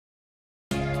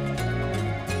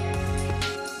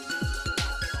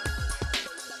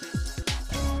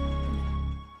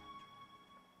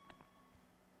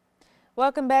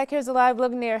Welcome back. Here's a live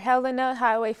look near Helena,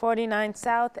 Highway 49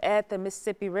 South at the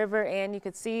Mississippi River, and you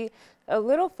can see a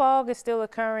little fog is still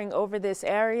occurring over this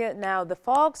area. Now, the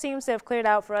fog seems to have cleared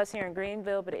out for us here in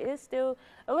Greenville, but it is still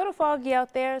a little foggy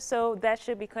out there, so that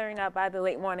should be clearing out by the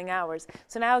late morning hours.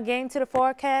 So now getting to the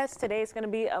forecast, today is going to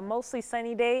be a mostly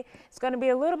sunny day. It's going to be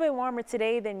a little bit warmer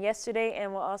today than yesterday,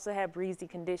 and we'll also have breezy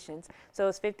conditions. So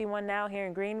it's 51 now here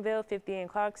in Greenville, 50 in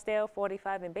Clarksdale,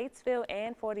 45 in Batesville,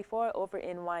 and 44 over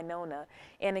in Winona.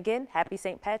 And again, happy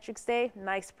St. Patrick's Day.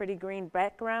 Nice, pretty green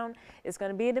background. It's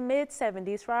going to be in the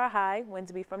mid-70s for our high.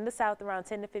 Winds will be from the south around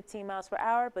 10 to 15 miles per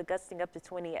hour, but gusting up to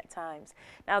 20 at times.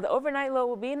 Now, the overnight low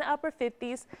will be in the upper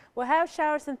 50s. We'll have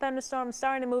showers and thunderstorms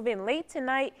starting to move in late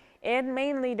tonight and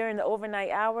mainly during the overnight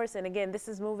hours. And again, this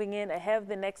is moving in ahead of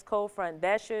the next cold front.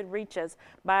 That should reach us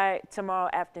by tomorrow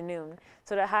afternoon.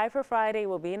 So the high for Friday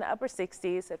will be in the upper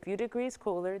 60s, a few degrees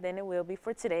cooler than it will be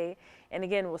for today. And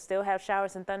again, we'll still have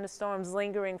showers and thunderstorms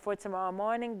lingering for tomorrow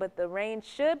morning, but the rain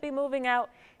should be moving out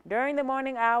during the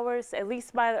morning hours, at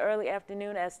least by the early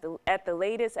afternoon at the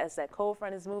latest, as that cold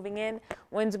front is moving in.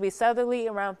 Winds will be southerly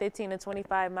around 15 to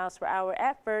 25 miles per hour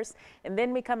at first, and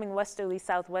then becoming westerly,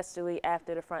 southwesterly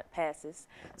after the front passes.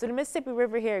 So the Mississippi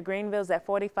River here at Greenville is at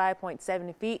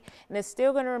 45.7 feet, and it's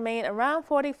still going to remain around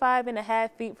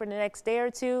 45.5 feet for the next day or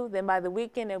two. Then by the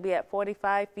weekend, it'll be at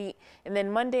 45 feet, and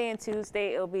then Monday and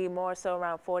Tuesday, it'll be more so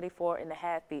around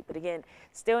 44.5 feet. But again,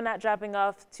 still not dropping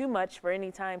off too much for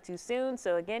any time too soon.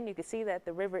 So again, you can see that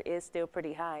the river is still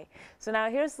pretty high. So now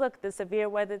here's a look at the severe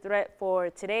weather threat for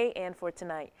today and for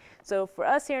tonight. So for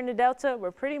us here in the Delta,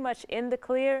 we're pretty much in the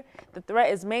clear. The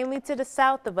threat is mainly to the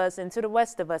south of us and to the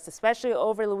west of us, especially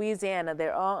over Louisiana.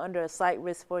 They're all under a slight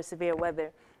risk for severe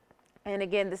weather. And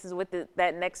again, this is with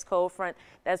that next cold front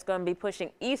that's going to be pushing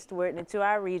eastward into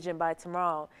our region by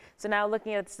tomorrow. So now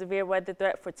looking at the severe weather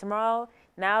threat for tomorrow,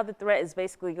 now the threat is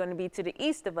basically going to be to the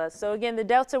east of us. So again, the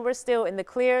Delta, we're still in the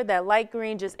clear. That light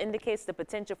green just indicates the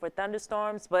potential for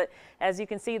thunderstorms. But as you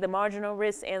can see, the marginal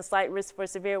risk and slight risk for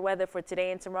severe weather for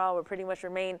today and tomorrow will pretty much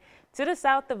remain to the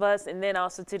south of us and then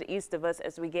also to the east of us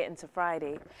as we get into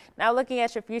Friday. Now looking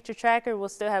at your future tracker, we'll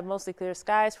still have mostly clear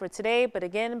skies for today. But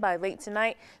again, by late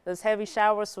tonight, those heavy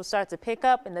showers will start to pick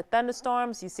up, and the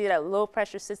thunderstorms, you see that low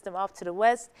pressure system off to the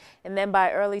west, and then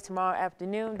by early tomorrow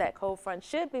afternoon, that cold front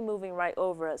should be moving right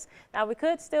over us. Now we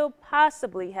could still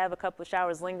possibly have a couple of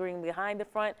showers lingering behind the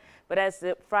front, but as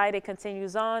the Friday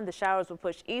continues on, the showers will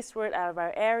push eastward out of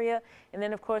our area, and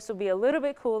then of course will be a little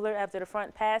bit cooler after the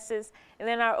front passes, and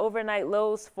then our overnight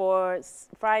lows for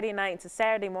Friday night to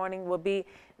Saturday morning will be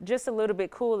just a little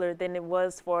bit cooler than it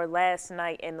was for last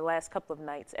night and the last couple of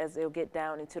nights, as it'll get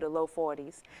down into the low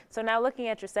 40s. So now looking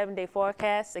at your 7-day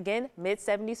forecast, again,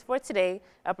 mid-70s for today,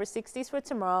 upper 60s for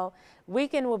tomorrow.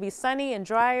 Weekend will be sunny and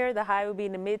drier. The high will be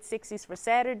in the mid-60s for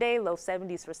Saturday, low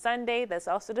 70s for Sunday. That's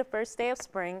also the first day of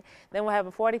spring. Then we'll have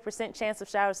a 40% chance of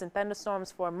showers and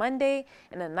thunderstorms for Monday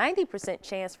and a 90%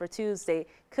 chance for Tuesday.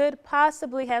 Could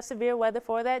possibly have severe weather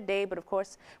for that day, but of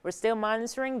course, we're still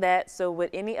monitoring that. So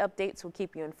with any updates, we'll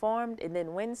keep you informed. And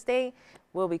then Wednesday,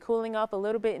 we'll be cooling off a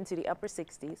little bit into the upper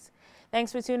 60s.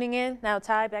 Thanks for tuning in. Now,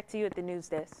 Ty, back to you at the news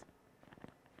desk.